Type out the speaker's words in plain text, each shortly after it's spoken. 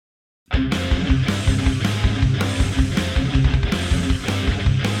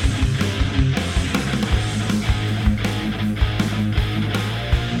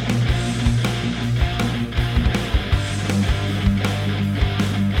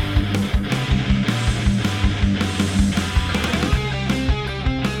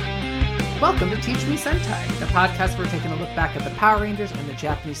Welcome to Teach Me Sentai, the podcast where we're taking a look back at the Power Rangers and the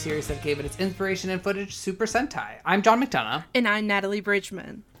Japanese series that gave it its inspiration and footage, Super Sentai. I'm John McDonough. And I'm Natalie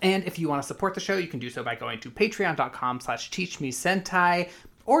Bridgman. And if you want to support the show, you can do so by going to patreon.com/teachmesentai,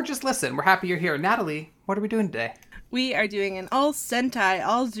 or just listen. We're happy you're here. Natalie, what are we doing today? We are doing an all Sentai,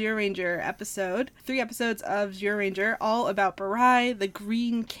 all Zyuranger episode. 3 episodes of Zyuranger, all about Burai, the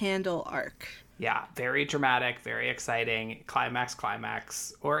Green Candle arc. Yeah, very dramatic, very exciting.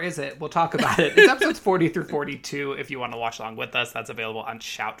 Climax. Or is it? We'll talk about it. It's episodes 40 through 42 if you want to watch along with us. That's available on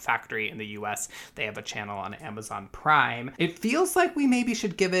Shout Factory in the US. They have a channel on Amazon Prime. It feels like we maybe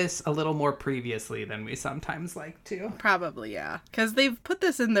should give this a little more previously than we sometimes like to. Probably, yeah. Because they've put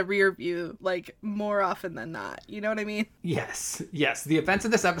this in the rear view, like, more often than not. You know what I mean? Yes. The events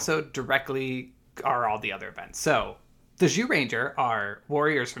of this episode directly are all the other events. So, the Zyuranger are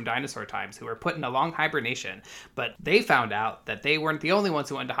warriors from dinosaur times who were put in a long hibernation, but they found out that they weren't the only ones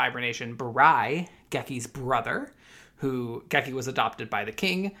who went into hibernation. Burai, Geki's brother, who Geki was adopted by the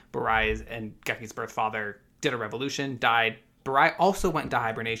king, Burai and Geki's birth father did a revolution, died. Burai also went into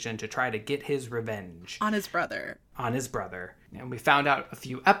hibernation to try to get his revenge. On his brother. And we found out a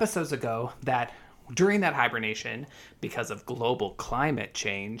few episodes ago that during that hibernation, because of global climate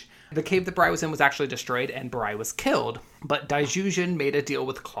change, the cave that Burai was in was actually destroyed and Burai was killed. But Daijujin made a deal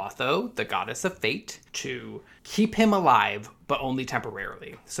with Clotho, the goddess of fate, to keep him alive, but only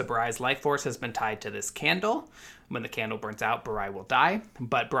temporarily. So Burai's life force has been tied to this candle. When the candle burns out, Burai will die.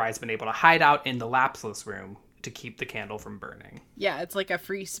 But Burai's been able to hide out in the lapsless room to keep the candle from burning. Yeah, it's like a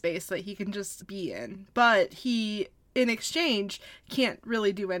free space that he can just be in. But he, in exchange, can't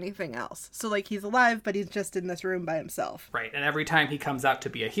really do anything else. So, like, he's alive, but he's just in this room by himself. Right, and every time he comes out to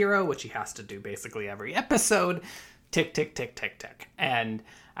be a hero, which he has to do basically every episode, tick, tick, tick, tick, tick. And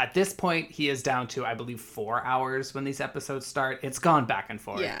at this point, he is down to, I believe, 4 hours when these episodes start. It's gone back and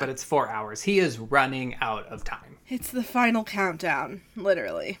forth, but it's 4 hours. He is running out of time. It's the final countdown,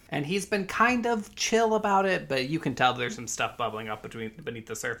 literally. And he's been kind of chill about it, but you can tell there's some stuff bubbling up beneath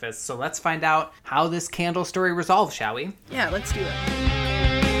the surface. So let's find out how this candle story resolves, shall we? Yeah, let's do it.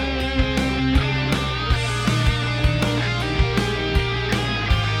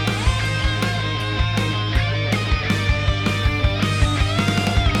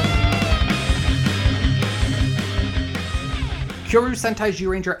 Kyoryu's Sentai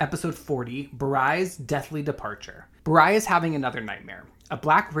Zyuranger Episode 40, Burai's Deathly Departure. Burai is having another nightmare. A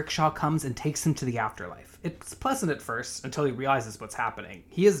black rickshaw comes and takes him to the afterlife. It's pleasant at first, until he realizes what's happening.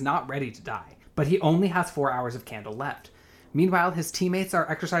 He is not ready to die, but he only has 4 hours of candle left. Meanwhile, his teammates are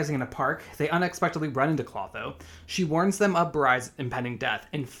exercising in a park. They unexpectedly run into Clotho. She warns them of Burai's impending death.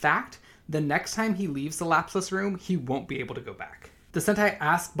 In fact, the next time he leaves the lapsless room, he won't be able to go back. The Sentai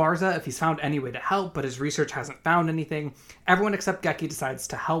ask Barza if he's found any way to help, but his research hasn't found anything. Everyone except Geki decides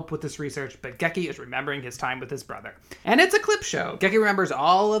to help with this research, but Geki is remembering his time with his brother. And it's a clip show. Geki remembers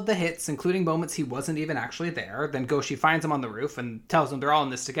all of the hits, including moments he wasn't even actually there. Then Goshi finds him on the roof and tells him they're all in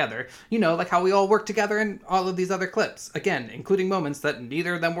this together. You know, like how we all work together in all of these other clips. Again, including moments that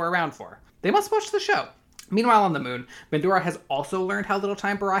neither of them were around for. They must watch the show. Meanwhile, on the moon, Bandora has also learned how little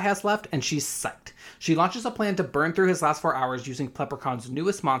time Burai has left, and she's psyched. She launches a plan to burn through his last 4 hours using Leprechaun's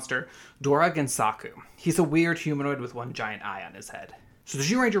newest monster, Dora Gensaku. He's a weird humanoid with one giant eye on his head. So the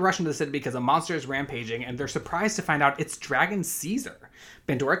Zyuranger rush into the city because a monster is rampaging, and they're surprised to find out it's Dragon Caesar.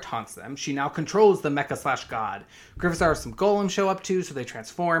 Bandora taunts them. She now controls the mecha/god. Griffosaurus and some golems show up too, so they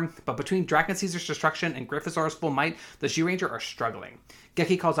transform. But between Dragon Caesar's destruction and Griffosaurus' full might, the Zyuranger are struggling.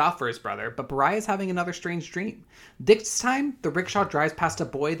 Geki calls out for his brother, but Burai is having another strange dream. This time, the rickshaw drives past a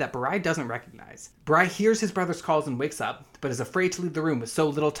boy that Burai doesn't recognize. Burai hears his brother's calls and wakes up, but is afraid to leave the room with so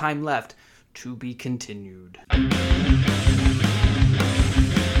little time left. To be continued.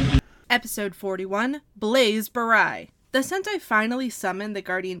 Episode 41, Blaze Burai. The Sentai finally summon the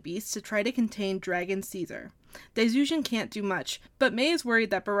Guardian Beast to try to contain Dragon Caesar. Daijujin can't do much, but Mei is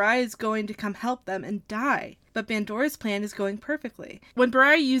worried that Burai is going to come help them and die. But Bandora's plan is going perfectly. When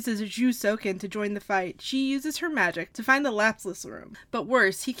Burai uses Jusoken to join the fight, she uses her magic to find the lapsless room. But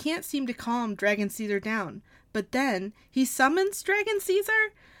worse, he can't seem to calm Dragon Caesar down. But then, he summons Dragon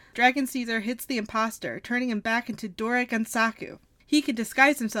Caesar? Dragon Caesar hits the imposter, turning him back into Dora Gensaku. He could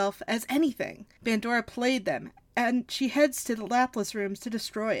disguise himself as anything. Bandora played them, and she heads to the lapless rooms to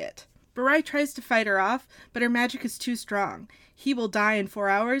destroy it. Burai tries to fight her off, but her magic is too strong. He will die in 4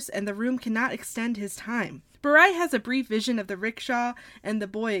 hours, and the room cannot extend his time. Burai has a brief vision of the rickshaw and the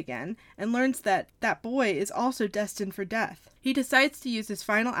boy again, and learns that that boy is also destined for death. He decides to use his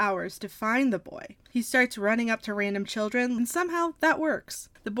final hours to find the boy. He starts running up to random children, and somehow that works.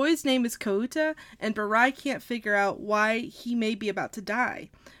 The boy's name is Kouta, and Burai can't figure out why he may be about to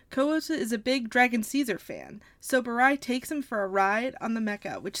die. Kota is a big Dragon Caesar fan, so Burai takes him for a ride on the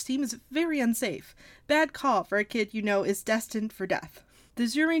mecha, which seems very unsafe. Bad call for a kid you know is destined for death. The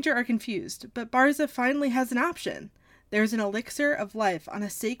Zyuranger are confused, but Barza finally has an option. There's an elixir of life on a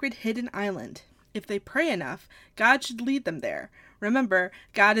sacred hidden island. If they pray enough, God should lead them there. Remember,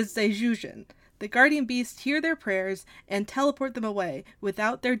 God is Daijujin. The guardian beasts hear their prayers and teleport them away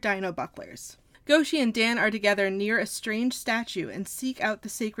without their dino bucklers. Goshi and Dan are together near a strange statue and seek out the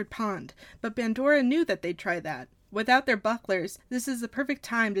sacred pond, but Bandora knew that they'd try that. Without their bucklers, this is the perfect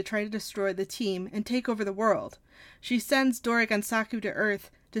time to try to destroy the team and take over the world. She sends Dora Gansaku to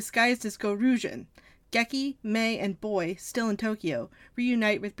Earth, disguised as Gorujin. Geki, Mei, and Boy, still in Tokyo,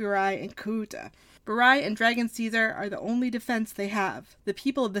 reunite with Burai and Kuuta. Burai and Dragon Caesar are the only defense they have. The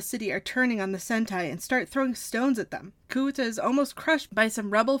people of the city are turning on the Sentai and start throwing stones at them. Kuuta is almost crushed by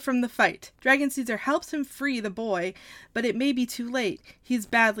some rubble from the fight. Dragon Caesar helps him free the boy, but it may be too late. He's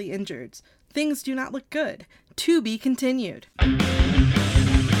badly injured. Things do not look good. To be continued.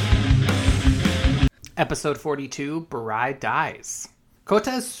 Episode 42, Burai dies.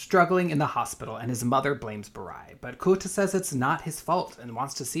 Kota is struggling in the hospital and his mother blames Burai, but Kota says it's not his fault and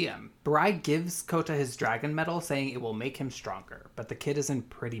wants to see him. Burai gives Kota his dragon medal, saying it will make him stronger, but the kid is in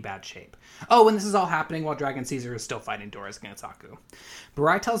pretty bad shape. Oh, and this is all happening while Dragon Caesar is still fighting Dora's Gansaku.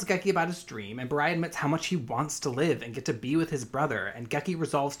 Burai tells Geki about his dream, and Burai admits how much he wants to live and get to be with his brother, and Geki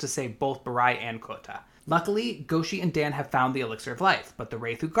resolves to save both Burai and Kota. Luckily, Goshi and Dan have found the Elixir of Life, but the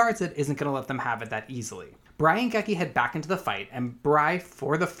Wraith who guards it isn't going to let them have it that easily. Burai and Geki head back into the fight, and Burai,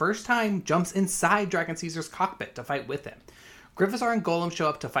 for the first time, jumps inside Dragon Caesar's cockpit to fight with him. Griffosaur and Golem show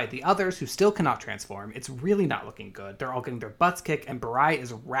up to fight the others, who still cannot transform. It's really not looking good. They're all getting their butts kicked, and Burai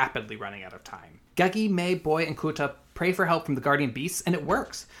is rapidly running out of time. Geki, Mei, Boy, and Kuta pray for help from the Guardian Beasts, and it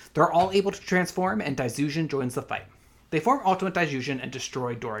works. They're all able to transform, and Daijujin joins the fight. They form Ultimate Daijujin and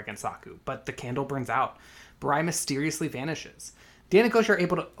destroy Dora Gansaku, but the candle burns out. Burai mysteriously vanishes. Dan and Goshi are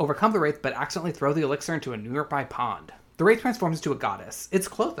able to overcome the Wraith, but accidentally throw the elixir into a nearby pond. The Wraith transforms into a goddess. It's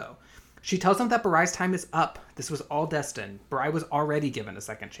Clotho. She tells them that Burai's time is up. This was all destined. Burai was already given a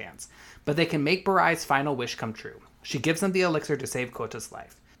second chance. But they can make Burai's final wish come true. She gives them the elixir to save Kota's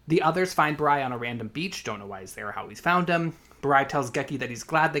life. The others find Burai on a random beach, don't know why he's there or how he's found him. Burai tells Geki that he's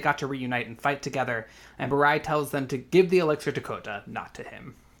glad they got to reunite and fight together, and Burai tells them to give the elixir to Kota, not to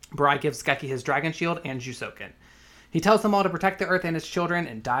him. Burai gives Geki his dragon shield and Jusoken. He tells them all to protect the Earth and its children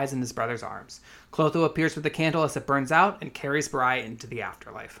and dies in his brother's arms. Clotho appears with the candle as it burns out and carries Burai into the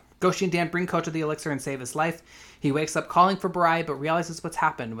afterlife. Goshi and Dan bring Kota the elixir and save his life. He wakes up calling for Burai, but realizes what's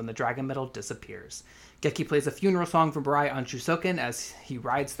happened when the dragon medal disappears. Geki plays a funeral song for Burai on Jusoken as he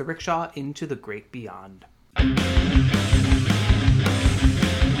rides the rickshaw into the great beyond.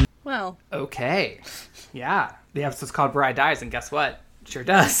 Well. Okay. Yeah. The episode's called Burai Dies, and guess what? Sure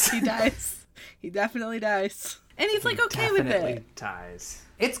does. He dies. He definitely dies. And he's like okay with it. Definitely dies.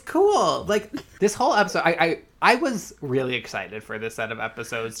 It's cool. Like this whole episode, I was really excited for this set of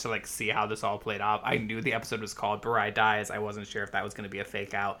episodes to like see how this all played out. I knew the episode was called Burai Dies. I wasn't sure if that was going to be a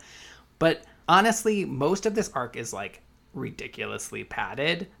fake out. But honestly, most of this arc is like ridiculously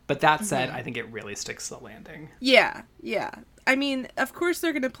padded. But that said, I think it really sticks to the landing. Yeah. I mean, of course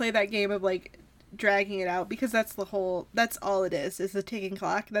they're going to play that game of like dragging it out because that's all it is a ticking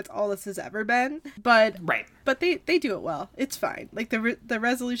clock. That's all this has ever been. But right. But they do it well. It's fine. Like the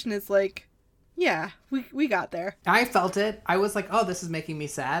resolution is like, yeah, we got there. I felt it. I was like, oh, this is making me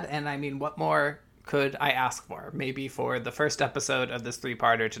sad. And I mean, what more could I ask for? Maybe for the first episode of this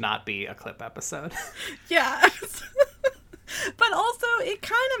 3-parter to not be a clip episode. Yeah. But also, it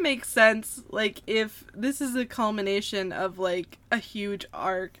kind of makes sense, like, if this is a culmination of, like, a huge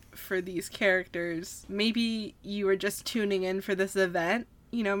arc for these characters, maybe you were just tuning in for this event,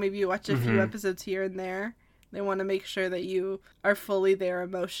 you know, maybe you watch a few episodes here and there. They want to make sure that you are fully there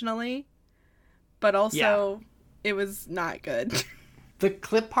emotionally. But also, It was not good. The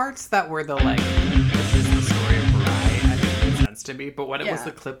clip parts that were the, like, this is the story of Burai, I think made sense to me, but when it was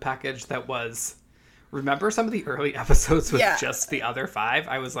the clip package that was... Remember some of the early episodes with just the other 5?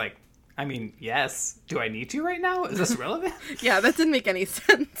 I was like, I mean, yes. Do I need to right now? Is this relevant? Yeah, that didn't make any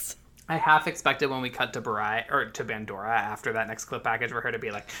sense. I half expected when we cut to Burai, or to Bandora after that next clip package for her to be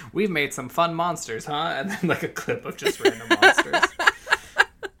like, we've made some fun monsters, huh? And then like a clip of just random monsters.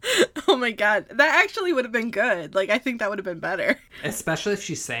 Oh my god. That actually would have been good. Like, I think that would have been better. Especially if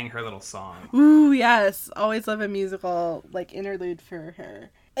she sang her little song. Ooh, yes. Always love a musical, like, interlude for her.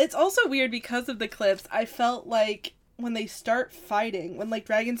 It's also weird because of the clips. I felt like when they start fighting, when like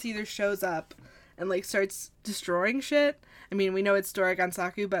Dragon Caesar shows up and like starts destroying shit. I mean, we know it's Dora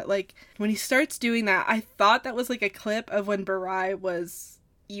Gansaku, but like when he starts doing that, I thought that was like a clip of when Burai was,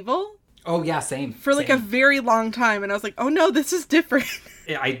 evil Oh, yeah, same. for like a very long time. And I was like, oh no, this is different.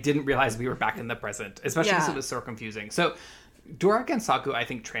 I didn't realize we were back in the present, especially because it was so confusing. So Dora Gensaku, I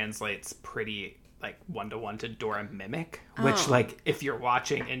think, translates pretty like 1-to-1 to Dora Mimic, which like if you're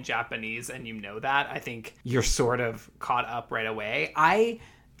watching in Japanese and you know that, I think you're sort of caught up right away. I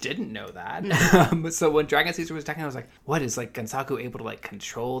didn't know that. So when Dragon Caesar was attacking, I was like, what is like Gensaku able to like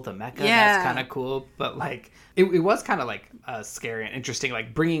control the mecha? Yeah. That's kind of cool. But like it was kind of like scary and interesting,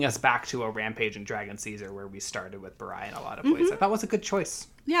 like bringing us back to a rampage in Dragon Caesar where we started with Burai in a lot of ways. I thought was a good choice.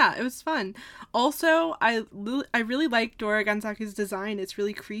 Yeah, it was fun. Also, I really like Dora Gensaku's design. It's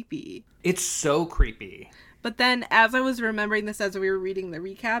really creepy. It's so creepy. But then as I was remembering this as we were reading the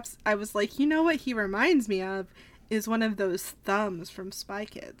recaps, I was like, you know what he reminds me of is one of those thumbs from Spy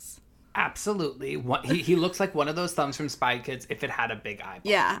Kids. Absolutely. He looks like one of those thumbs from Spy Kids if it had a big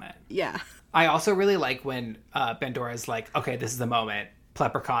eyeball on it. Yeah. I also really like when Bandora's like, okay, this is the moment.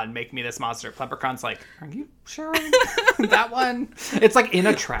 Pleppercon, make me this monster. Pleppercon's like, are you sure? That one? It's like in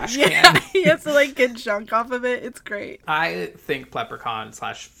a trash can. Yeah, he has to like get junk off of it. It's great. I think Pleppercon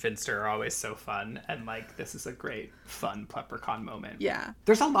 / Finster are always so fun. And like, this is a great, fun Pleppercon moment. Yeah.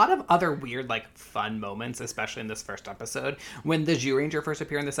 There's a lot of other weird, like, fun moments, especially in this first episode. When the Zyuranger first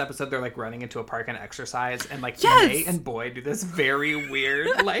appear in this episode, they're like running into a park and exercise. And like, May and Boy do this very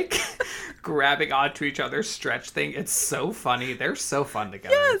weird, like, grabbing onto each other's stretch thing. It's so funny. They're so fun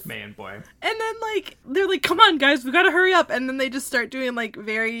together, May and Boy. And then like they're like, come on guys, we gotta hurry up, and then they just start doing like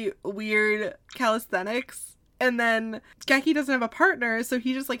very weird calisthenics, and then Geki doesn't have a partner, so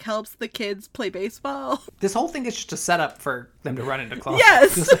he just like helps the kids play baseball. This whole thing is just a setup for them to run into Clotho.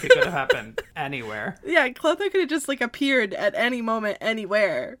 Yes. Just like it could have happened anywhere. Yeah, Clotho could have just like appeared at any moment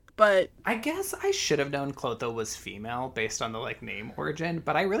anywhere. But I guess I should have known Clotho was female based on the like name origin,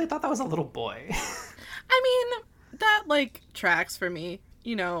 but I really thought that was a little boy. I mean, that like tracks for me.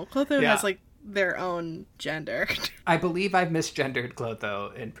 You know, Clotho has like their own gender. I believe I've misgendered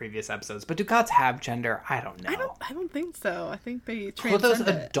Clotho in previous episodes, but do gods have gender? I don't know. I don't think so. I think they transcend Clotho's it.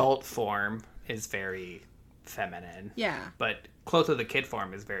 adult form is very feminine. Yeah. But Clotho the kid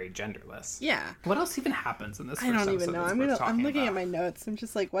form is very genderless. Yeah. What else even happens in this first I don't episode even know. that's worth I'm looking about? at my notes. I'm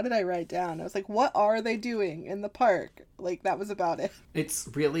just like, what did I write down? I was like, what are they doing in the park? Like, that was about it. It's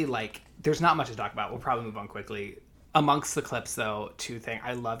really like, there's not much to talk about. We'll probably move on quickly. Amongst the clips, though, two things.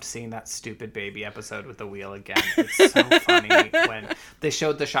 I loved seeing that stupid baby episode with the wheel again. It's so funny when they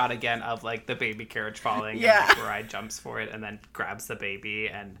showed the shot again of, like, the baby carriage falling. Yeah. And Burai jumps for it and then grabs the baby.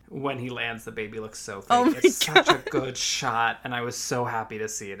 And when he lands, the baby looks so fake. Oh my It's God. such a good shot. And I was so happy to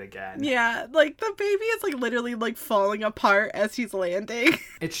see it again. Yeah, like, the baby is, like, literally, like, falling apart as he's landing.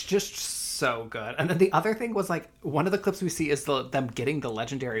 It's just so good. And then the other thing was, like, one of the clips we see is them getting the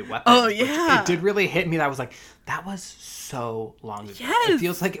legendary weapon. Oh, which yeah. It did really hit me that I was like, that was so long ago. Yes. It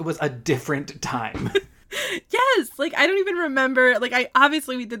feels like it was a different time. Yes! Like, I don't even remember. Like,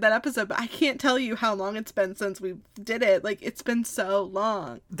 obviously we did that episode, but I can't tell you how long it's been since we did it. Like, it's been so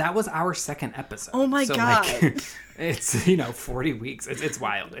long. That was our second episode. Oh my God. Like, it's, 40 weeks. It's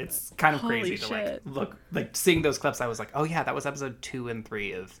wild. It's kind of Holy crazy to, like, shit. look, like, seeing those clips, I was like, oh yeah, that was episode 2 and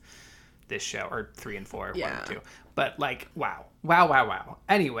 3 of this show, or 3 and 4, Yeah. 1 and 2. But, like, wow.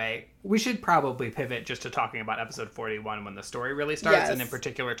 Anyway, we should probably pivot just to talking about episode 41 when the story really starts, Yes. and in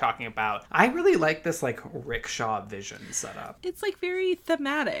particular talking about, I really like this, like, rickshaw vision setup. It's, like, very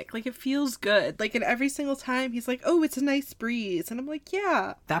thematic. Like, it feels good. Like, and every single time he's like, oh, it's a nice breeze. And I'm like,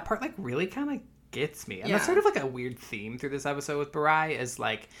 yeah. That part, like, really kind of gets me. And Yeah. that's sort of like a weird theme through this episode with Burai is,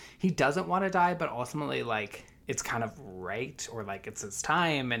 like, he doesn't want to die, but ultimately, like, it's kind of right, or like it's his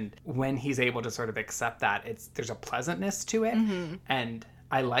time, and when he's able to sort of accept that, there's a pleasantness to it. And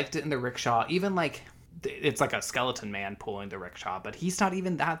I liked it in the rickshaw, even like it's like a skeleton man pulling the rickshaw, but he's not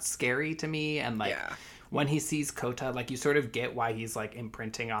even that scary to me. And like when he sees Kota, like you sort of get why he's like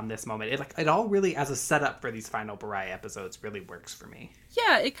imprinting on this moment. It all really, as a setup for these final Burai episodes, really works for me.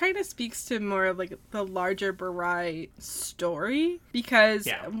 Yeah, it kind of speaks to more of like the larger Burai story, because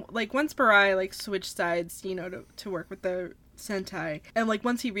like once Burai like switched sides, to work with the Sentai, and like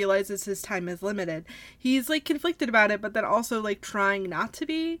once he realizes his time is limited, he's like conflicted about it, but then also like trying not to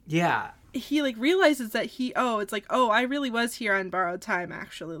be. Yeah. He like realizes that I really was here on borrowed time,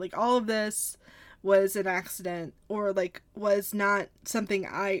 actually. Like all of this was an accident, or like was not something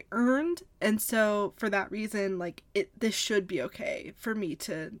I earned, and so for that reason, like this should be okay for me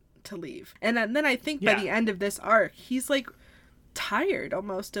to leave. And then I think by the end of this arc, he's like tired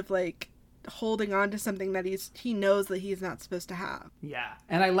almost of like holding on to something that he knows that he's not supposed to have. Yeah.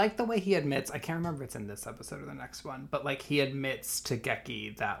 And I like the way he admits, I can't remember if it's in this episode or the next one, but like he admits to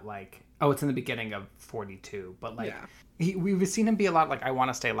Geki that like, Oh, it's in the beginning of 42. But, like, Yeah. we've seen him be a lot like, I want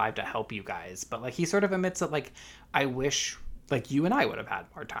to stay alive to help you guys. But, like, he sort of admits that, like, I wish, like, you and I would have had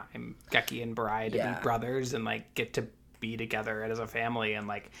more time, Geki and Barai, to be brothers and, like, get to be together as a family. And,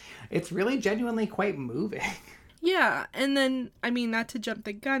 like, it's really genuinely quite moving. Yeah, and then, I mean, not to jump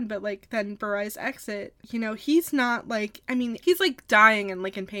the gun, but, like, then Barai's exit, you know, he's not, like, I mean, he's, like, dying and,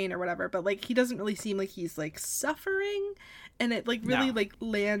 like, in pain or whatever, but, like, he doesn't really seem like he's, like, suffering, and it, like, really, like,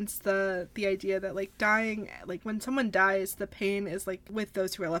 lands the idea that, like, dying, like, when someone dies, the pain is, like, with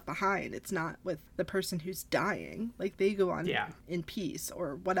those who are left behind. It's not with the person who's dying. Like, they go on in peace,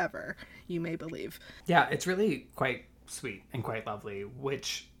 or whatever you may believe. Yeah, it's really quite sweet and quite lovely,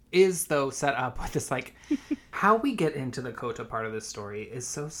 which is, though, set up with this, like, how we get into the Kota part of this story is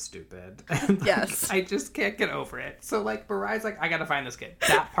so stupid. And, like, Yes. I just can't get over it. So, like, Barai's like, I gotta find this kid.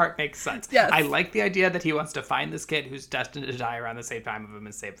 That part makes sense. Yes. I like the idea that he wants to find this kid who's destined to die around the same time of him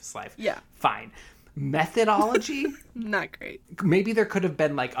and save his life. Yeah. Fine. Methodology? Not great. Maybe there could have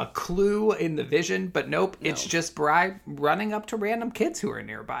been, like, a clue in the vision, but nope. It's just Barai running up to random kids who are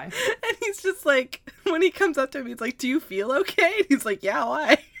nearby. And he's just like, when he comes up to him, he's like, do you feel okay? And he's like, yeah,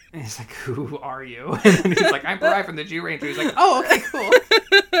 why? And he's like, who are you? And then he's like, I'm Barai from the Zyuranger. He's like, oh, okay, cool.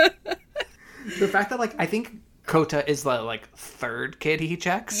 The fact that, like, I think Kota is the, like, third kid he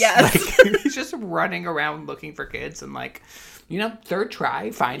checks. Yes. Like, he's just running around looking for kids and, like, you know, third try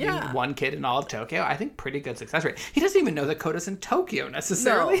finding one kid in all of Tokyo. I think pretty good success rate. He doesn't even know that Kota's in Tokyo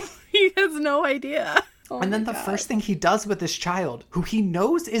necessarily. No, he has no idea. And then the first thing he does with this child, who he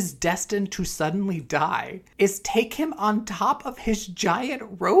knows is destined to suddenly die, is take him on top of his giant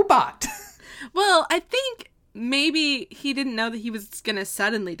robot. Well, I think maybe he didn't know that he was going to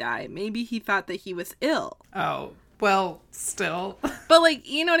suddenly die. Maybe he thought that he was ill. Oh, well, still. But, like,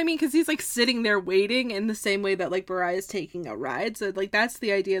 you know what I mean? Because he's, like, sitting there waiting in the same way that, like, Barai is taking a ride. So, like, that's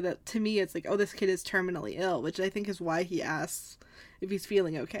the idea that, to me, it's like, oh, this kid is terminally ill, which I think is why he asks if he's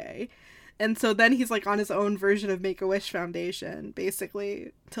feeling okay. And so then he's, like, on his own version of Make-A-Wish Foundation,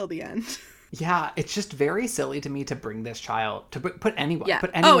 basically, till the end. Yeah, it's just very silly to me to bring this child, to put anyone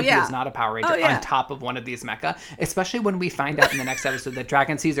who is not a Power Ranger on top of one of these mecha, especially when we find out in the next episode that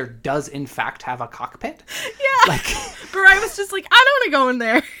Dragon Caesar does, in fact, have a cockpit. Yeah. Like, Barai was just like, I don't want to go in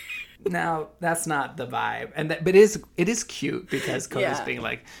there. No, that's not the vibe. And but it is cute because Kota's being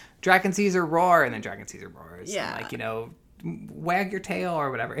like, Dragon Caesar roar, and then Dragon Caesar roars. Yeah. And, like, you know, wag your tail or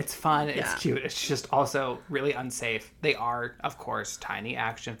whatever. It's fun. It's cute. It's just also really unsafe. They are, of course, tiny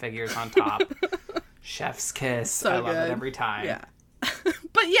action figures on top. Chef's kiss. So I love good. it every time. Yeah.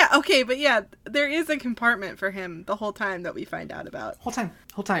 But there is a compartment for him the whole time that we find out about. Whole time.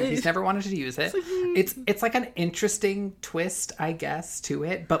 He's never wanted to use it. It's like an interesting twist, I guess, to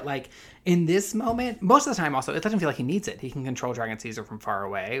it. But, like, in this moment, most of the time also, it doesn't feel like he needs it. He can control Dragon Caesar from far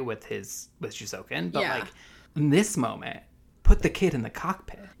away with Shusoken. But, like, in this moment, put the kid in the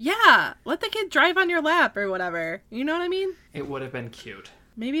cockpit. Yeah, let the kid drive on your lap or whatever. You know what I mean? It would have been cute.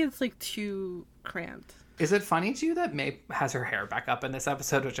 Maybe it's, like, too cramped. Is it funny to you that May has her hair back up in this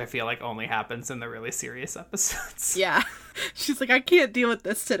episode, which I feel like only happens in the really serious episodes? Yeah. She's like, I can't deal with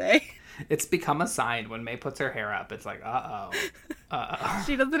this today. It's become a sign when May puts her hair up. It's like, uh-oh.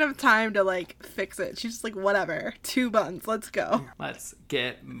 She doesn't have time to, like, fix it. She's just like, whatever. 2 buns. Let's go. Let's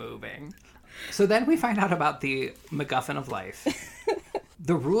get moving. So then we find out about the MacGuffin of life.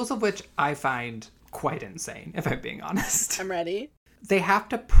 The rules of which I find quite insane, if I'm being honest. I'm ready. They have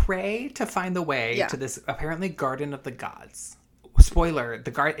to pray to find the way to this apparently garden of the gods. Spoiler,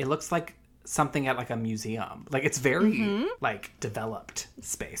 it looks like something at, like, a museum. Like, it's very like developed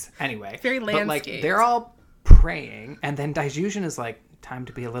space. Anyway. Very landscape. But, like, they're all praying, and then Daijujin is like, time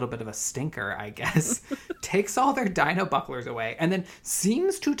to be a little bit of a stinker, I guess. Takes all their dino bucklers away, and then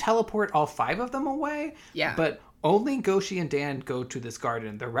seems to teleport all 5 of them away. Yeah. But only Goshi and Dan go to this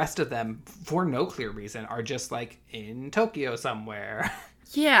garden. The rest of them, for no clear reason, are just, like, in Tokyo somewhere.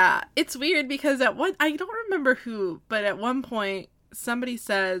 Yeah, it's weird because I don't remember who, but at one point somebody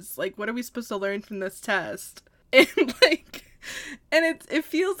says, like, what are we supposed to learn from this test? And, like, and it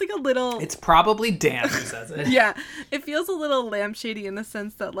feels like a little... It's probably Dan who says it. Yeah, it feels a little lampshady in the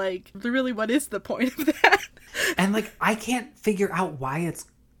sense that, like, really, what is the point of that? And, like, I can't figure out why it's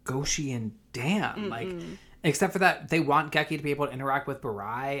Goshi and Dan. Like, except for that, they want Geki to be able to interact with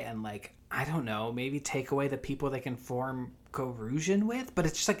Barai and, like, I don't know, maybe take away the people that can form Gorusian with, but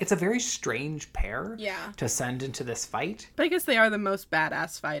it's just like, it's a very strange pair to send into this fight. But I guess they are the most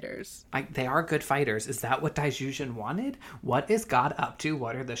badass fighters. They are good fighters. Is that what Daijujin wanted? What is God up to?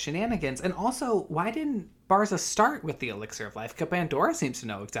 What are the shenanigans? And also, why didn't Barza start with the elixir of life? Because Bandora seems to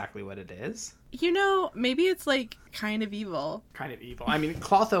know exactly what it is. You know, maybe it's like kind of evil. Kind of evil. I mean,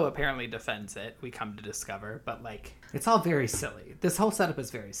 Clotho apparently defends it, we come to discover, but like, it's all very silly. This whole setup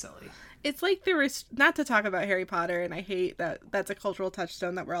is very silly. It's like not to talk about Harry Potter, and I hate that that's a cultural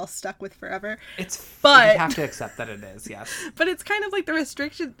touchstone that we're all stuck with forever. But you have to accept that it is, yes. But it's kind of like the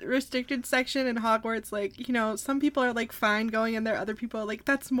restricted section in Hogwarts. Like, you know, some people are like fine going in there, other people are like,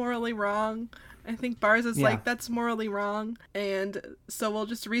 that's morally wrong. I think Barza's like, that's morally wrong. And so we'll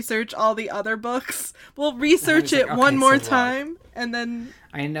just research all the other books. We'll research it one more time. And then...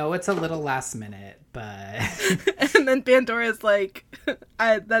 I know it's a little last minute, but... And then Pandora's like,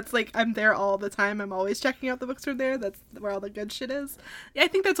 I'm there all the time. I'm always checking out the books from there. That's where all the good shit is. I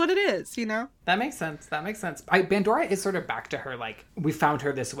think that's what it is, you know? That makes sense. Pandora is sort of back to her, like, we found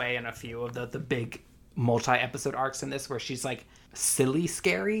her this way in a few of the big multi-episode arcs in this, where she's like silly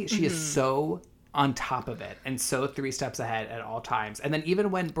scary. She is so on top of it and so 3 steps ahead at all times. And then even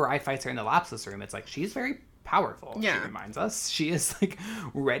when Barai fights her in the Lapsus room, it's like she's very powerful. She reminds us she is like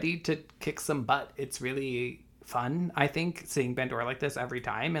ready to kick some butt. It's really fun, I think, seeing Pandora like this every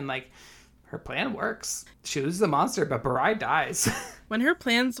time, and like her plan works. She loses the monster, but Barai dies. When her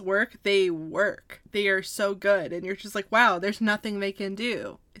plans work, they work. They are so good, and you're just like, wow, there's nothing they can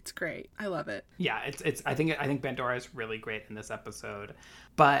do. It's great. I love it. Yeah, I think Pandora is really great in this episode.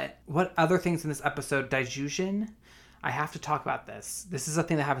 But what other things in this episode? Daijujin, I have to talk about this. This is a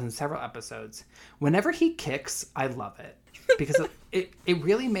thing that happens in several episodes. Whenever he kicks, I love it. Because it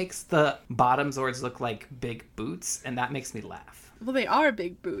really makes the bottom Zords look like big boots, and that makes me laugh. Well, they are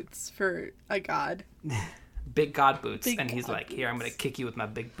big boots for a god. Big god boots. And he's like, here, I'm going to kick you with my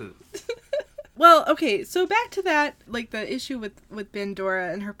big boot. Well, okay, so back to that, like, the issue with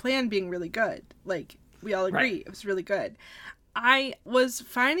Pandora and her plan being really good. Like, we all agree, It was really good. I was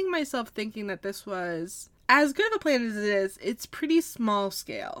finding myself thinking that this was, as good of a plan as it is, it's pretty small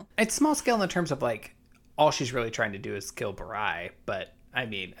scale. It's small scale in the terms of, like, all she's really trying to do is kill Barai. But, I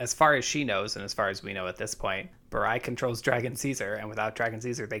mean, as far as she knows, and as far as we know at this point, Barai controls Dragon Caesar, and without Dragon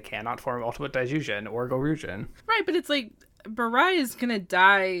Caesar, they cannot form Ultimate Daijujin or Gorusian. Right, but it's like, Barai is gonna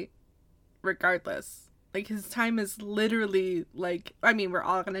die regardless. Like, his time is literally, like, I mean, we're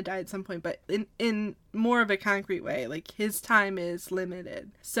all gonna die at some point, but in more of a concrete way, like, his time is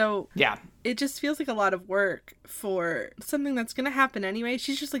limited. So yeah, it just feels like a lot of work for something that's gonna happen anyway.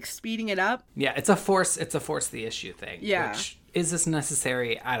 She's just like speeding it up. Yeah, it's a force the issue thing. Yeah. Which, is this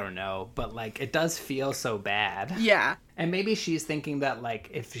necessary? I don't know, but like, it does feel so bad. Yeah. And maybe she's thinking that, like,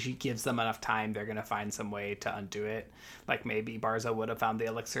 if she gives them enough time, they're gonna find some way to undo it. Like, maybe Barza would have found the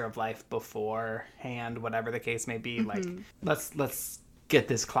elixir of life beforehand, whatever the case may be. Like, let's get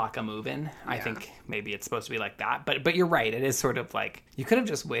this clock a moving. Yeah. I think maybe it's supposed to be like that. But you're right. It is sort of like, you could have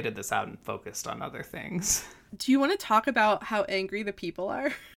just waited this out and focused on other things. Do you want to talk about how angry the people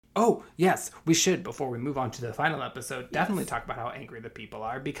are? Oh, yes, we should, before we move on to the final episode, definitely talk about how angry the people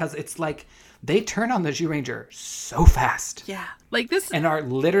are, because it's like, they turn on the Zyuranger so fast. Yeah. Like this. And are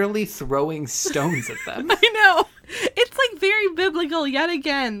literally throwing stones at them. I know. It's like very biblical yet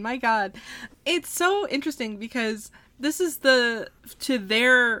again. My God. It's so interesting because this is to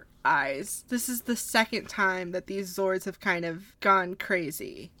their eyes, this is the second time that these Zords have kind of gone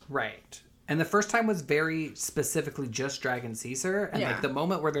crazy. Right. And the first time was very specifically just Dragon Caesar. And like the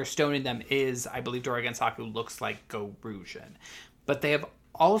moment where they're stoning them is, I believe, Dora Gensaku looks like Gorusian. But they have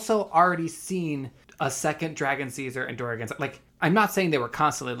also already seen a second Dragon Caesar and Dora Gensaku. Like, I'm not saying they were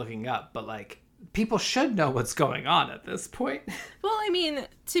constantly looking up, but like, people should know what's going on at this point. Well, I mean,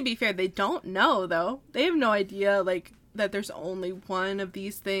 to be fair, they don't know, though. They have no idea, like, that there's only one of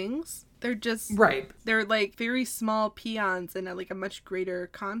these things. They're just... Right. They're, like, very small peons in, like, a much greater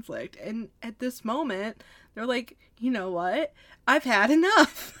conflict. And at this moment, they're like, you know what? I've had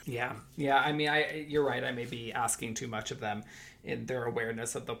enough. Yeah. Yeah, I mean, you're right. I may be asking too much of them in their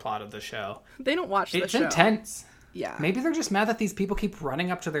awareness of the plot of the show. They don't watch the show. It's intense. Yeah. Maybe they're just mad that these people keep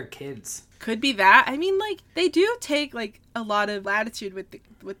running up to their kids. Could be that. I mean, like, they do take, like, a lot of latitude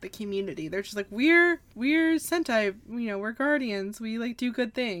with the community. They're just like, we're Sentai, you know, we're guardians. We, like, do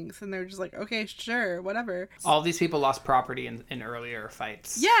good things. And they're just like, okay, sure, whatever. All these people lost property in earlier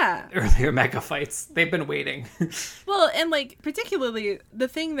fights. Yeah. Earlier mega fights. They've been waiting. Well, and, like, particularly, the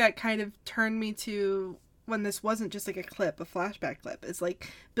thing that kind of turned me to... when this wasn't just like a flashback clip, is like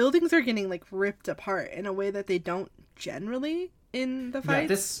buildings are getting like ripped apart in a way that they don't generally in the fights.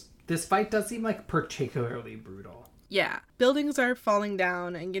 Yeah, this fight does seem like particularly brutal. Yeah. Buildings are falling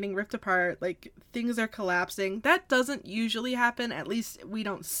down and getting ripped apart. Like, things are collapsing. That doesn't usually happen. At least we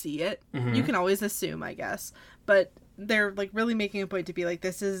don't see it. Mm-hmm. You can always assume, I guess. But they're, like, really making a point to be like,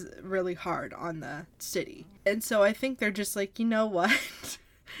 this is really hard on the city. And so I think they're just like, you know what?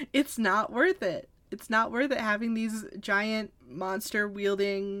 It's not worth it. It's not worth it having these giant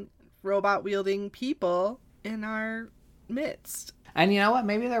monster-wielding, robot-wielding people in our midst. And you know what?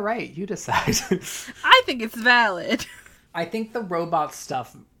 Maybe they're right. You decide. I think it's valid. I think the robot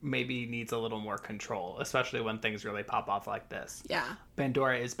stuff maybe needs a little more control, especially when things really pop off like this. Yeah.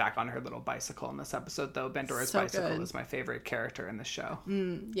 Bandora is back on her little bicycle in this episode, though. Bandora's So bicycle good. is my favorite character in the show.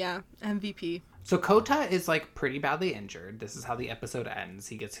 Yeah. MVP. So Kota is, like, pretty badly injured. This is how the episode ends.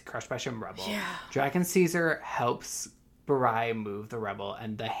 He gets crushed by Shem Rebel. Yeah. Dragon Caesar helps Barai move the Rebel,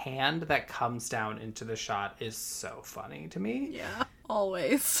 and the hand that comes down into the shot is so funny to me. Yeah.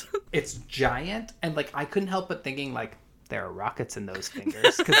 Always. It's giant, and, like, I couldn't help but thinking, like, there are rockets in those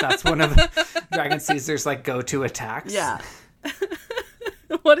fingers, because that's one of Dragon Caesar's, like, go-to attacks. Yeah.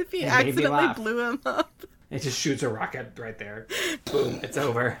 What if he It made me accidentally laugh. blew him up? It just shoots a rocket right there. Boom, it's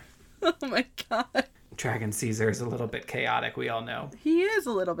over. Oh my god. Dragon Caesar is a little bit chaotic, we all know. He is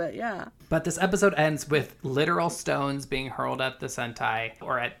a little bit, yeah. But this episode ends with literal stones being hurled at the Sentai,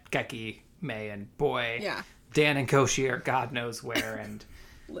 or at Geki, Mei, and Boy. Yeah. Dan and Koshi are God knows where, and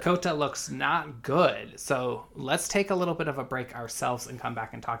Kota looks not good. So let's take a little bit of a break ourselves and come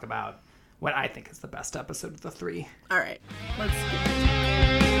back and talk about what I think is the best episode of the three. All right. Let's get into it.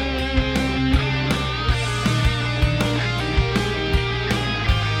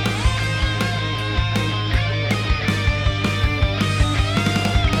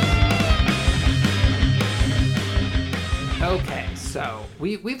 Okay, so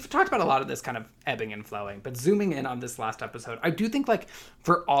we've talked about a lot of this kind of ebbing and flowing, but zooming in on this last episode, I do think, like,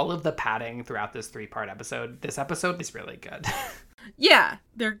 for all of the padding throughout this 3-part episode, this episode is really good. Yeah.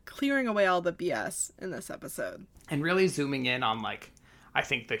 They're clearing away all the BS in this episode. And really zooming in on, like, I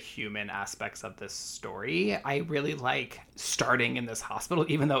think the human aspects of this story. I really like starting in this hospital,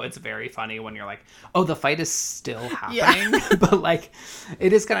 even though it's very funny when you're like, oh, the fight is still happening. Yeah. But, like,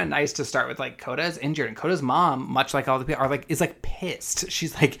 it is kind of nice to start with, like, Kota is injured, and Kota's mom, much like all the people, is like pissed.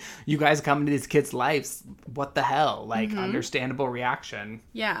 She's like, you guys come into these kids' lives, what the hell? Like, understandable reaction.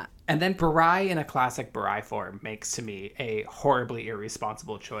 Yeah. And then Barai, in a classic Barai form, makes to me a horribly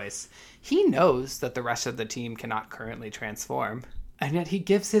irresponsible choice. He knows that the rest of the team cannot currently transform, and yet he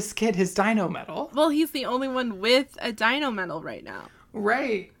gives his kid his dino medal. Well, he's the only one with a dino medal right now.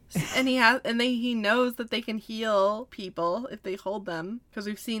 Right. And he knows that they can heal people if they hold them, because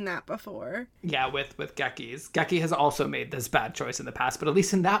we've seen that before. Yeah, with Geki's. Geki has also made this bad choice in the past, but at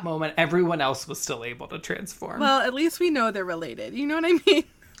least in that moment, everyone else was still able to transform. Well, at least we know they're related. You know what I mean?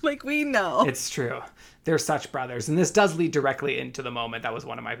 Like, we know. It's true. They're such brothers. And this does lead directly into the moment that was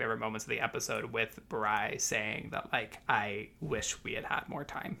one of my favorite moments of the episode, with Barai saying that, like, I wish we had had more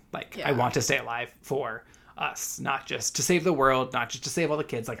time. Like, Yeah. I want to stay alive for us, not just to save the world, not just to save all the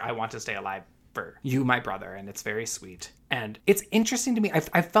kids. Like, I want to stay alive for you, my brother. And it's very sweet. And it's interesting to me.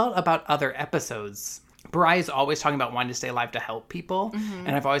 I felt about other episodes, Barai is always talking about wanting to stay alive to help people.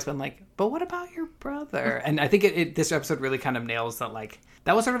 And I've always been like, but what about your brother? And I think this episode really kind of nails that, like,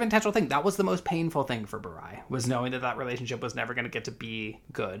 that was sort of an intentional thing. That was the most painful thing for Barai, was knowing that relationship was never going to get to be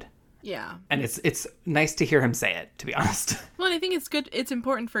good. Yeah. And it's nice to hear him say it, to be honest. Well, and I think it's good. It's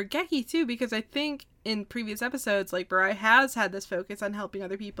important for Geki too, because I think in previous episodes, like, Barai has had this focus on helping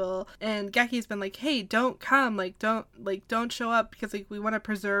other people, and Geki's been like, "Hey, don't come, don't show up, because, like, we want to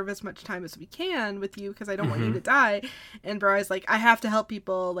preserve as much time as we can with you, because I don't want you to die." And Barai's like, "I have to help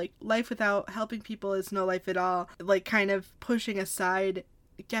people. Like, life without helping people is no life at all." Like, kind of pushing aside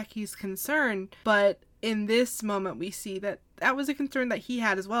Geki's concern, but in this moment, we see that was a concern that he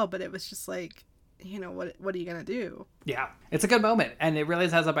had as well, but it was just like, you know, what are you gonna do? Yeah, it's a good moment, and it really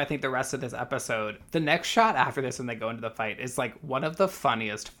sets up, I think, the rest of this episode. The next shot after this, when they go into the fight, is, like, one of the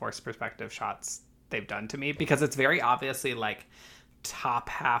funniest forced perspective shots they've done to me, because it's very obviously, like, top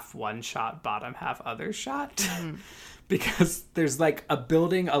half one shot, bottom half other shot. Because there's, like, a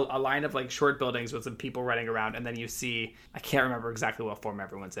building, a line of, like, short buildings with some people running around, and then you see, I can't remember exactly what form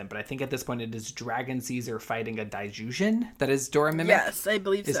everyone's in, but I think at this point it is Dragon Caesar fighting a Daijujin that is Dora Mimic. Yes, I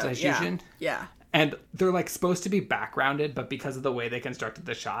believe Is so. Daijujin? Yeah. And they're like supposed to be backgrounded, but because of the way they constructed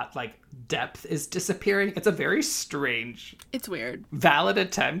the shot, like depth is disappearing. It's a very strange, It's weird. valid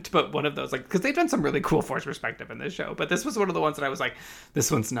attempt, but one of those, like, because they've done some really cool forced perspective in this show, but this was one of the ones that I was like,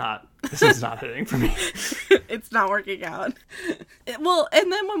 this one's not hitting for me. It's not working out. Well,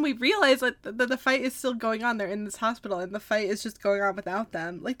 and then when we realize that the fight is still going on, they're in this hospital and the fight is just going on without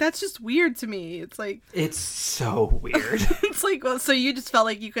them. Like, that's just weird to me. It's like, It's so weird. it's like, well, so you just felt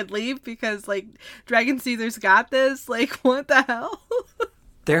like you could leave because, like, Dragon Caesar's got this? Like, what the hell?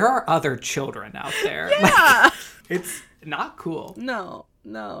 There are other children out there. Yeah. Like, it's not cool. No,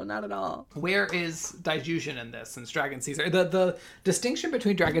 not at all. Where is Daijujin in this since Dragon Caesar? The distinction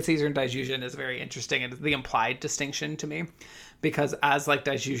between Dragon Caesar and Daijujin is very interesting, and it's the implied distinction to me. Because as, like,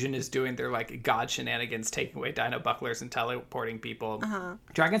 Daijujin is doing their, like, god shenanigans, taking away dino bucklers and teleporting people,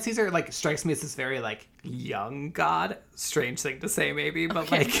 Dragon Caesar, like, strikes me as this very, like, young god. Strange thing to say, maybe, but,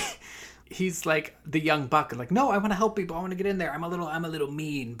 like, he's, like, the young buck. Like, no, I want to help people. I want to get in there. I'm a little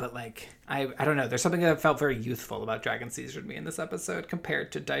mean, but, like, I don't know. There's something that felt very youthful about Dragon Caesar to me in this episode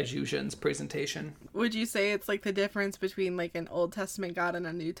compared to Daijujin's presentation. Would you say it's like the difference between like an Old Testament God and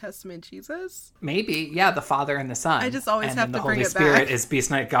a New Testament Jesus? Maybe, yeah, the Father and the Son. I just always and have then to the bring Holy it Spirit back. is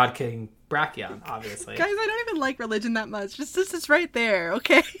Beast Knight God King Brachion, obviously. Guys, I don't even like religion that much. Just this is right there,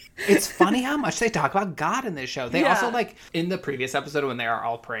 okay? It's funny how much they talk about God in this show. They Yeah. also, like, in the previous episode when they are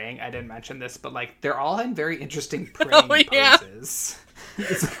all praying, I didn't mention this, but, like, they're all in very interesting praying yeah. poses.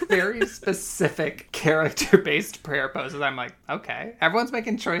 It's very specific character-based prayer poses. I'm like, okay, everyone's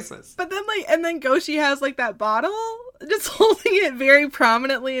making choices. But then like, and then Goshi has like that bottle, just holding it very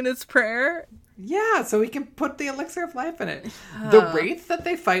prominently in his prayer. Yeah, so he can put the elixir of life in it. The wraith that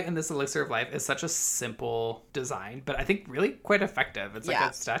they fight in this elixir of life is such a simple design, but I think really quite effective. It's like Yeah.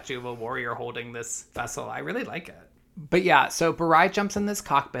 a statue of a warrior holding this vessel. I really like it. But yeah, so Barai jumps in this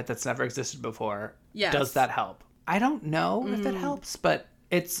cockpit that's never existed before. Yes. Does that help? I don't know if it helps, but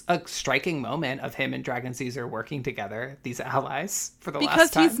it's a striking moment of him and Dragon Caesar working together, these allies, for the Because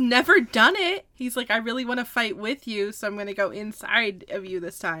last time. he's never done it. He's like, I really want to fight with you, so I'm going to go inside of you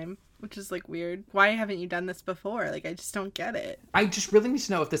this time. Which is like weird. Why haven't you done this before? Like, I just don't get it. I just really need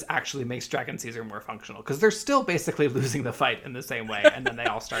to know if this actually makes Dragon Caesar more functional, because they're still basically losing the fight in the same way, and then they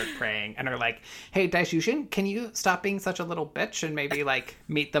all start praying and are like, hey, Daijujin, can you stop being such a little bitch and maybe, like,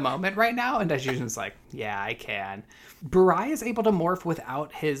 meet the moment right now? And Daijujin's like, yeah, I can. Barai is able to morph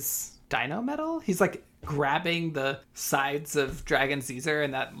without his dino metal. He's, like, grabbing the sides of Dragon Caesar,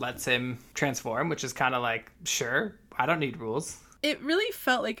 and that lets him transform, which is kind of like, sure, I don't need rules. It really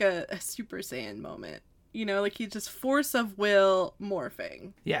felt like a Super Saiyan moment. You know, like he's just force of will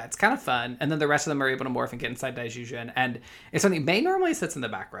morphing. Yeah, it's kind of fun. And then the rest of them are able to morph and get inside Daijujin. And it's something, Mei normally sits in the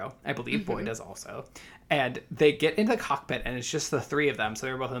back row. I believe Boy does also. And they get into the cockpit, and it's just the three of them. So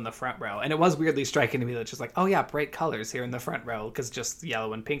they're both in the front row. And it was weirdly striking to me that it's just like, oh yeah, bright colors here in the front row. Because just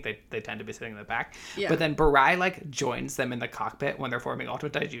yellow and pink, they tend to be sitting in the back. Yeah. But then Barai, like, joins them in the cockpit when they're forming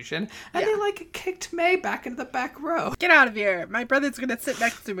Ultimate Daijujin. And they, like, kicked Mei back into the back row. Get out of here. My brother's going to sit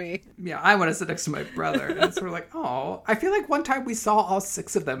next to me. Yeah, I want to sit next to my brother. And it's sort of like, oh. I feel like one time we saw all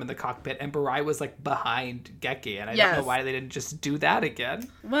six of them in the cockpit, and Barai was, like, behind Geki. And I don't know why they didn't just do that again.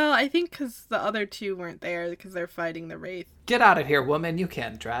 Well, I think because the other two weren't there because they're fighting the Wraith. Get out of here, woman. You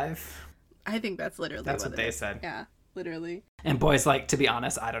can't drive. I think that's literally That's what it they is. said. Yeah, literally. And Boy's like, to be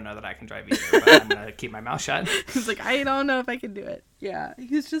honest, I don't know that I can drive either, but I'm going to keep my mouth shut. He's like, I don't know if I can do it. Yeah,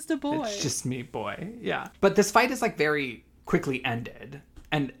 he's just a boy. It's just me, Boy. Yeah. But this fight is, like, very quickly ended.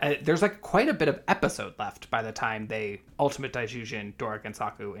 And there's, like, quite a bit of episode left by the time they Ultimate Daijujin Doric and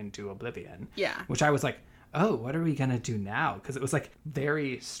Saku into oblivion. Yeah. Which I was like, oh, what are we going to do now? Because it was, like,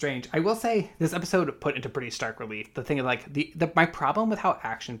 very strange. I will say this episode put into pretty stark relief the thing of, like, my problem with how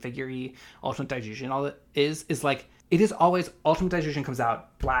action figure-y Ultimate Daijujin all it is like, it is always Ultimate Daijujin comes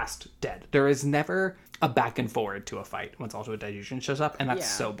out, blast, dead. There is never a back and forward to a fight once Ultimate Daijujin shows up, and that's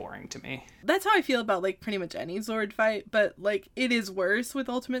so boring to me. That's how I feel about, like, pretty much any Zord fight, but, like, it is worse with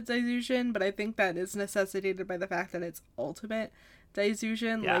Ultimate Daijujin, but I think that is necessitated by the fact that it's Ultimate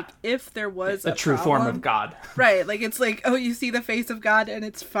Daijujin. Yeah. Like, if there was A true form of God. Right, like, it's like, oh, you see the face of God and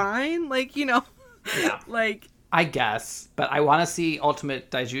it's fine? Like, you know, Yeah. like... I guess, but I want to see Ultimate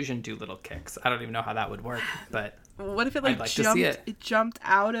Daijujin do little kicks. I don't even know how that would work, but What if it, like, I'd like to see jumped, it jumped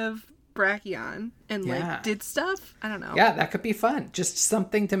out of Brachion and, Yeah. like, did stuff? I don't know. yeah, that could be fun. Just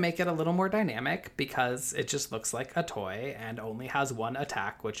something to make it a little more dynamic, because it just looks like a toy and only has one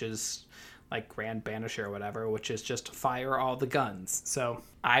attack, which is like Grand Banisher or whatever, which is just fire all the guns. So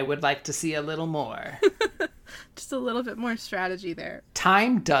I would like to see a little more. Just a little bit more strategy there.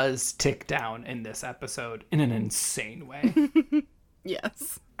 Time does tick down in this episode in an insane way.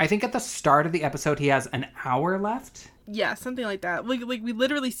 Yes. I think at the start of the episode, he has an hour left. Yeah, something like that. Like we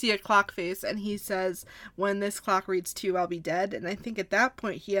literally see a clock face, and he says, when this clock reads 2, I'll be dead. And I think at that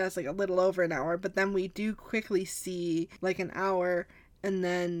point he has like a little over an hour, but then we do quickly see like an hour and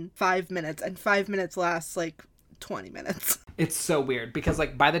then 5 minutes, and 5 minutes lasts like 20 minutes. It's so weird because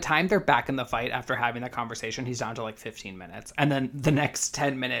like by the time they're back in the fight after having that conversation, he's down to like 15 minutes. And then the next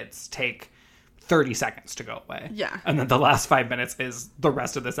 10 minutes take 30 seconds to go away. Yeah. And then the last 5 minutes is the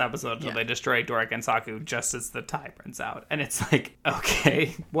rest of this episode until they destroy Dorik and Saku just as the time runs out. And it's like,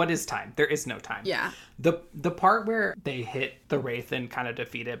 okay, what is time? There is no time. Yeah. The part where they hit the Wraith and kind of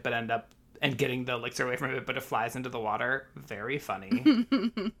defeat it, but end up and getting the elixir away from it, but it flies into the water. Very funny.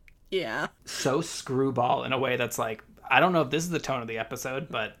 Yeah. So screwball in a way that's like, I don't know if this is the tone of the episode,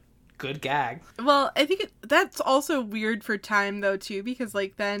 but good gag. Well, I think that's also weird for time, though, too, because,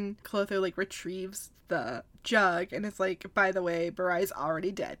 like, then Clotho, like, retrieves the jug, and it's like, by the way, Barai's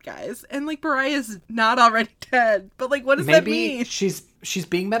already dead, guys. And, like, Barai is not already dead. But, like, what does that mean? Maybe she's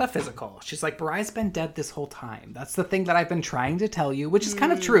being metaphysical. She's like, Barai's been dead this whole time. That's the thing that I've been trying to tell you, which is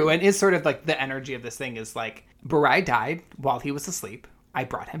kind of true, and is sort of, like, the energy of this thing is, like, Barai died while he was asleep. I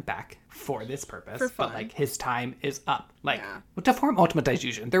brought him back for this purpose, for fun. But like his time is up. Like to form Ultimate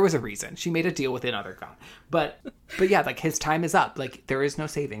Daijujin, there was a reason. She made a deal with another god. But yeah, like his time is up. Like there is no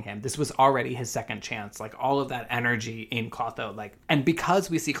saving him. This was already his second chance. Like all of that energy in Clotho, like, and because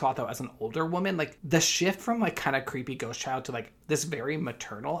we see Clotho as an older woman, like the shift from like kind of creepy ghost child to like this very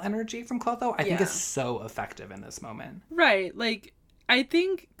maternal energy from Clotho, I think is so effective in this moment. Right, like I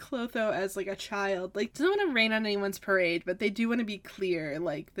think Clotho as, like, a child, like, doesn't want to rain on anyone's parade, but they do want to be clear,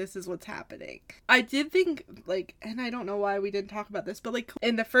 like, this is what's happening. I did think, like, and I don't know why we didn't talk about this, but, like,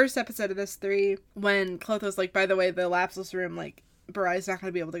 in the first episode of this 3, when Clotho's like, by the way, the lapseless room, like, Barai's not going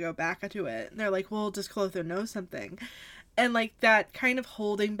to be able to go back into it. And they're like, well, does Clotho know something? And, like, that kind of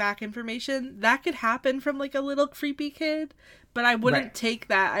holding back information, that could happen from, like, a little creepy kid, but I wouldn't take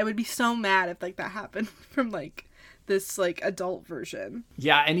that. I would be so mad if, like, that happened from, like, this like adult version.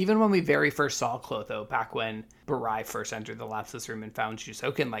 Yeah, and even when we very first saw Clotho, back when Barai first entered the Lapsus room and found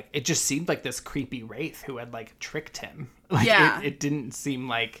Jusoken, like it just seemed like this creepy wraith who had like tricked him. Like, it didn't seem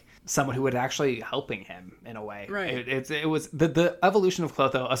like someone who was actually helping him in a way. Right. It was the evolution of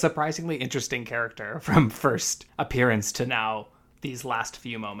Clotho, a surprisingly interesting character from first appearance to now these last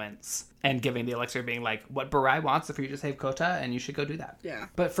few moments, and giving the elixir being like, what Barai wants is for you to save Kota, and you should go do that. Yeah.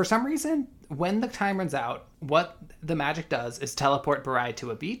 But for some reason, when the time runs out, what the magic does is teleport Barai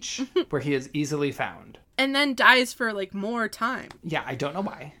to a beach where he is easily found. And then dies for, like, more time. Yeah, I don't know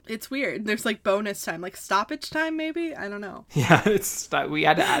why. It's weird. There's, like, bonus time. Like, stoppage time, maybe? I don't know. Yeah, we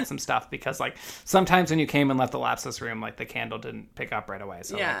had to add some stuff because, like, sometimes when you came and left the Lapsus room, like, the candle didn't pick up right away.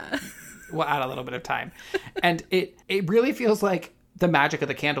 So, yeah. Like, we'll add a little bit of time. And it really feels like the magic of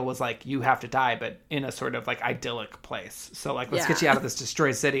the candle was like, you have to die, but in a sort of like idyllic place. So like, let's get you out of this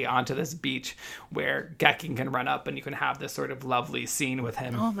destroyed city onto this beach where Gekken can run up and you can have this sort of lovely scene with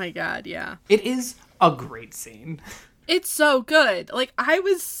him. Oh my God. Yeah. It is a great scene. It's so good. Like, I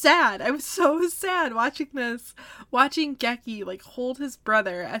was sad. I was so sad watching this, watching Geki like hold his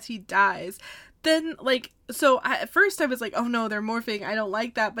brother as he dies. Then, like, so at first I was like, oh no, they're morphing. I don't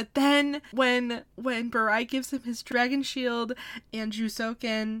like that. But then when Barai gives him his dragon shield and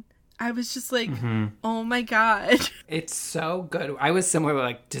Jusoken, I was just like, oh my God. It's so good. I was similarly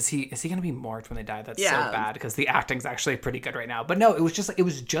like, is he going to be morphed when they die? That's so bad because the acting's actually pretty good right now. But no, it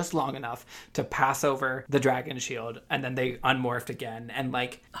was just long enough to pass over the dragon shield and then they unmorphed again. And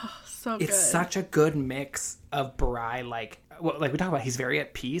like, so good. It's such a good mix of Barai, like we talk about, he's very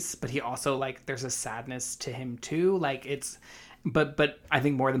at peace, but he also like, there's a sadness to him too. Like it's, but I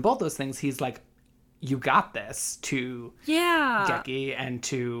think more than both those things, he's like, you got this to Geki and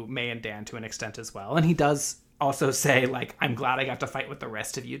to Mei and Dan to an extent as well. And he does also say like, I'm glad I got to fight with the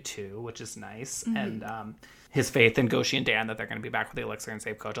rest of you too, which is nice. And his faith in Goshi and Dan that they're going to be back with the elixir and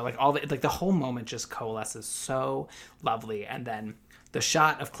save Kota, like all the, like the whole moment just coalesces so lovely. And then the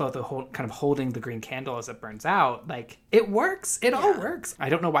shot of Clotho kind of holding the green candle as it burns out, like it works. It all works. I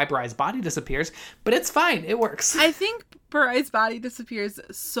don't know why Barai's body disappears, but it's fine. It works. I think Barai's body disappears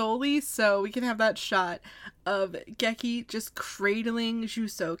solely so we can have that shot of Geki just cradling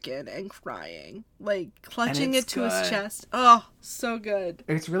Jusoken and crying, like clutching it to his chest. Oh, so good.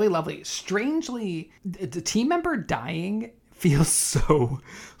 It's really lovely. Strangely, the team member dying feels so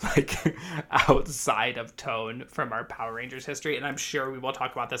like outside of tone from our Power Rangers history, and I'm sure we will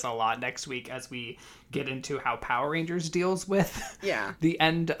talk about this a lot next week as we get into how Power Rangers deals with the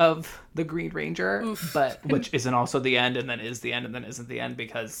end of the Green Ranger. But which isn't also the end and then is the end and then isn't the end,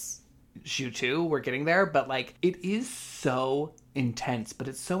 because Zhu, we're getting there, but like it is so intense, but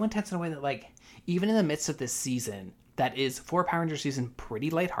it's so intense in a way that like even in the midst of this season that is for a Power Rangers season pretty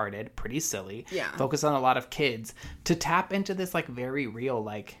lighthearted, pretty silly, focus on a lot of kids, to tap into this like very real,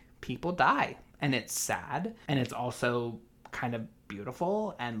 like people die and it's sad and it's also kind of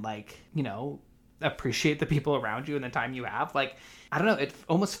beautiful and like, you know, appreciate the people around you and the time you have. Like, I don't know, it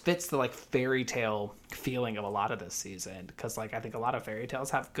almost fits the like fairy tale feeling of a lot of this season, because like I think a lot of fairy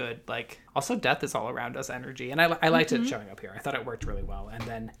tales have good like also death is all around us energy, and I liked it showing up here. I thought it worked really well. And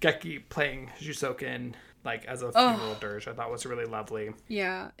then Geki playing Jusoken like as a funeral dirge, I thought was really lovely.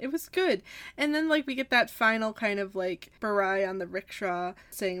 Yeah, it was good. And then like we get that final kind of like Barai on the rickshaw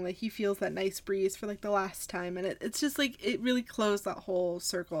saying like he feels that nice breeze for like the last time, and it's just like it really closed that whole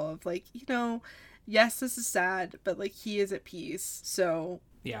circle of like, you know, yes, this is sad, but like he is at peace. So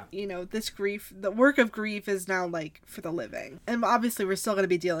yeah, you know, this grief, the work of grief is now like for the living, and obviously we're still going to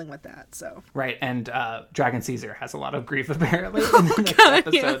be dealing with that. So right. And Dragon Caesar has a lot of grief apparently in the next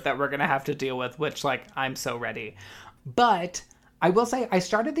episode that we're going to have to deal with, which like I'm so ready. But I will say I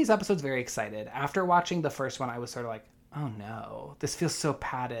started these episodes very excited. After watching the first one, I was sort of like, oh no, this feels so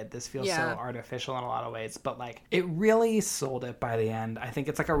padded. This feels so artificial in a lot of ways. But like, it really sold it by the end. I think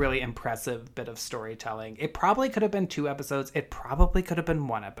it's like a really impressive bit of storytelling. It probably could have been 2 episodes. It probably could have been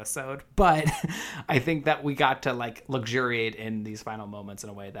 1 episode. But I think that we got to like luxuriate in these final moments in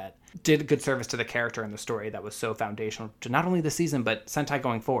a way that did good service to the character and the story that was so foundational to not only the season, but Sentai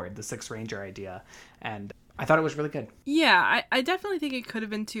going forward, the 6 Ranger idea. And I thought it was really good. Yeah, I definitely think it could have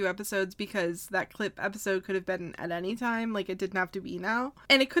been 2 episodes, because that clip episode could have been at any time. Like, it didn't have to be now.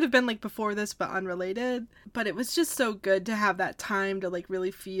 And it could have been, like, before this, but unrelated. But it was just so good to have that time to, like, really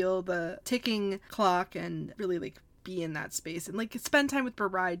feel the ticking clock and really, like, be in that space. And, like, spend time with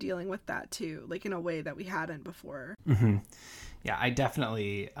Barai dealing with that, too. Like, in a way that we hadn't before. Mm-hmm. Yeah, I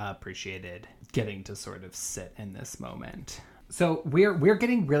definitely appreciated getting to sort of sit in this moment. So we're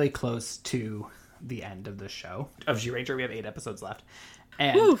getting really close to the end of the show of Zyuranger. We have 8 episodes left,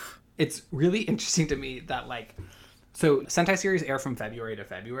 and it's really interesting to me that like, so Sentai series air from February to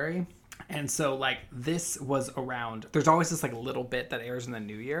February, and so like this was around, there's always this like little bit that airs in the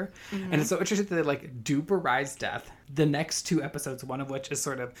new year, and it's so interesting that they like do Barai's death, the next 2 episodes, one of which is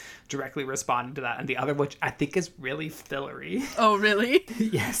sort of directly responding to that, and the other which I think is really fillery. Oh really?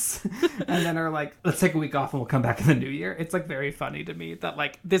 Yes. And then are like, let's take a week off and we'll come back in the new year. It's like very funny to me that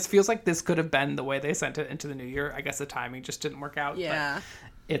like this feels like this could have been the way they sent it into the new year. I guess the timing just didn't work out. Yeah,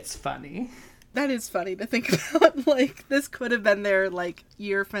 but it's funny. That is funny to think about. Like, this could have been their, like,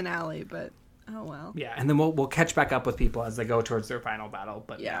 year finale, but oh well. Yeah, and then we'll catch back up with people as they go towards their final battle.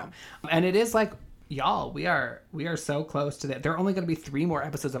 But yeah. And it is like, y'all, we are so close to that. There are only going to be 3 more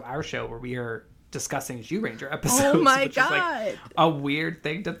episodes of our show where we are discussing Zyuranger episodes. Oh my which god. Is like a weird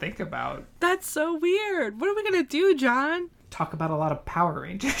thing to think about. That's so weird. What are we going to do, John? Talk about a lot of Power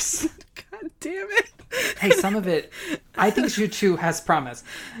Rangers. God damn it. Hey, some of it, I think Zhu has promise.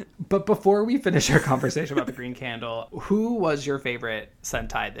 But before we finish our conversation about the Green Candle, who was your favorite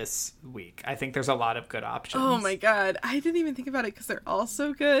Sentai this week? I think there's a lot of good options. Oh my god, I didn't even think about it because they're all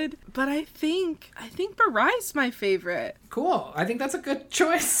so good. But I think Barai's my favorite. Cool. I think that's a good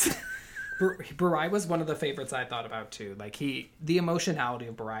choice. Barai was one of the favorites I thought about too. Like the emotionality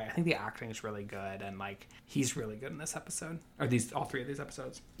of Barai, I think the acting is really good, and like he's really good in this episode, or all 3 of these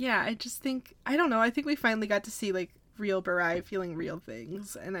episodes. Yeah, I just think, I don't know, I think we finally got to see like real Barai feeling real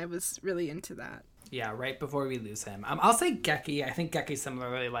things, and I was really into that. Yeah, right before we lose him. I'll say Geki. I think Geki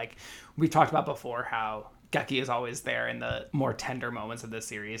similarly, like we talked about before, how Geki is always there in the more tender moments of the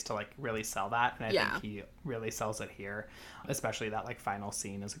series to like really sell that, and I think he really sells it here. Especially that like final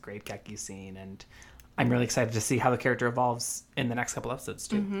scene is a great Geki scene, and I'm really excited to see how the character evolves in the next couple episodes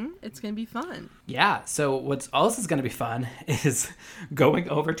too. Mm-hmm. It's gonna be fun. Yeah, so what's also going to be fun is going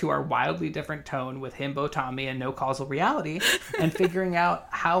over to our wildly different tone with Himbo Tommy and No Causal Reality and figuring out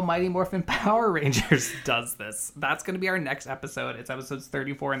how Mighty Morphin Power Rangers does this. That's going to be our next episode. It's episodes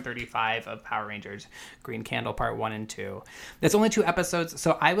 34 and 35 of Power Rangers Green Candle Part 1 and 2. It's only 2 episodes,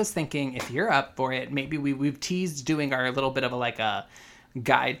 so I was thinking if you're up for it, maybe we've teased doing our little bit of a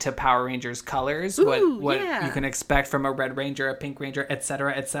guide to Power Rangers colors, what you can expect from a Red Ranger, a Pink Ranger,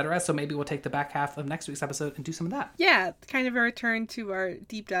 etc., etc. So maybe we'll take the back half of next week's episode and do some of that. Yeah, kind of a return to our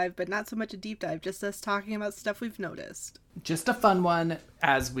deep dive, but not so much a deep dive, just us talking about stuff we've noticed. Just a fun one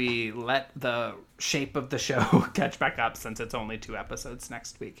as we let the shape of the show catch back up, since it's only 2 episodes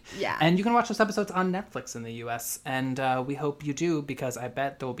next week. Yeah. And you can watch those episodes on Netflix in the US, and we hope you do, because I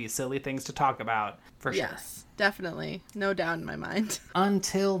bet there will be silly things to talk about for sure. Yes, definitely. No doubt in my mind.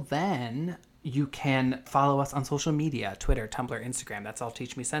 Until then, You can follow us on social media, Twitter, Tumblr, Instagram. That's all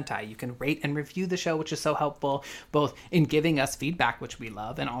Teach Me Sentai. You can rate and review the show, which is so helpful, both in giving us feedback, which we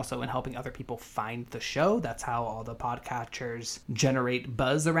love, and also in helping other people find the show. That's how all the podcatchers generate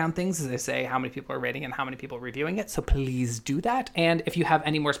buzz around things, as they say how many people are rating and how many people are reviewing it. So please do that. And if you have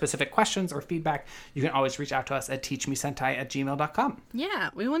any more specific questions or feedback, you can always reach out to us at teachmesentai@gmail.com. Yeah,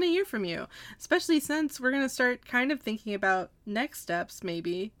 we want to hear from you, especially since we're going to start kind of thinking about next steps,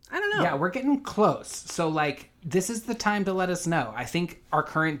 maybe. I don't know. Yeah, we're getting close. So, like, this is the time to let us know. I think our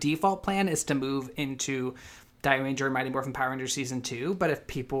current default plan is to move into Dairanger Mighty Morphin Power Rangers Season 2, but if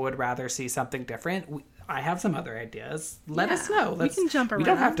people would rather see something different, I have some other ideas. Let us know. We can jump around. We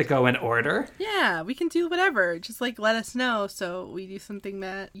don't have to go in order. Yeah, we can do whatever. Just, like, let us know so we do something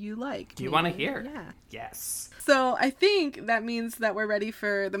that you like. You want to hear? Yeah. Yes. So I think that means that we're ready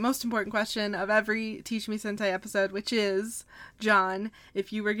for the most important question of every Teach Me Sentai episode, which is, John,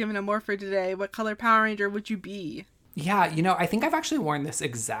 if you were given a morpher today, what color Power Ranger would you be? Yeah, you know, I think I've actually worn this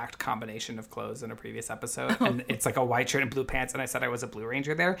exact combination of clothes in a previous episode, and it's like a white shirt and blue pants, and I said I was a Blue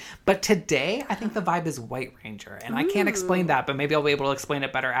Ranger there. But today, I think the vibe is White Ranger, and I can't explain that, but maybe I'll be able to explain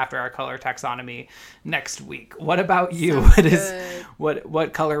it better after our color taxonomy next week. What about you?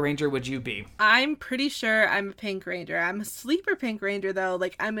 What color Ranger would you be? I'm pretty sure I'm a Pink Ranger. I'm a sleeper Pink Ranger, though.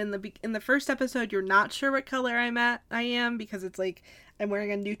 Like, I'm in the first episode, you're not sure what color I am, because it's like, I'm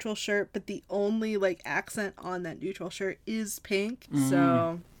wearing a neutral shirt, but the only, like, accent on that neutral shirt is pink.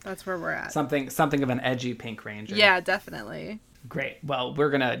 So that's where we're at. Something of an edgy Pink Ranger. Yeah, definitely. Great. Well,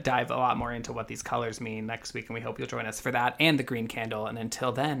 we're going to dive a lot more into what these colors mean next week, and we hope you'll join us for that and the green candle. And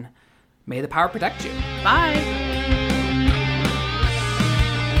until then, may the power protect you. Bye.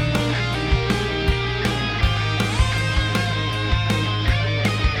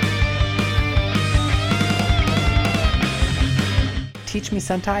 Teach Me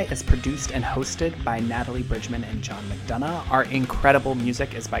Sentai is produced and hosted by Natalie Bridgman and John McDonough. Our incredible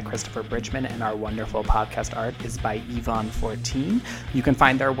music is by Christopher Bridgman, and our wonderful podcast art is by Yvonne14. You can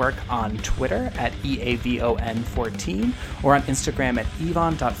find their work on Twitter at EAVON14 or on Instagram at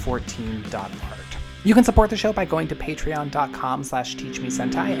Yvonne.14.art. You can support the show by going to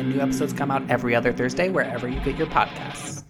patreon.com/teachmesentai, and new episodes come out every other Thursday wherever you get your podcasts.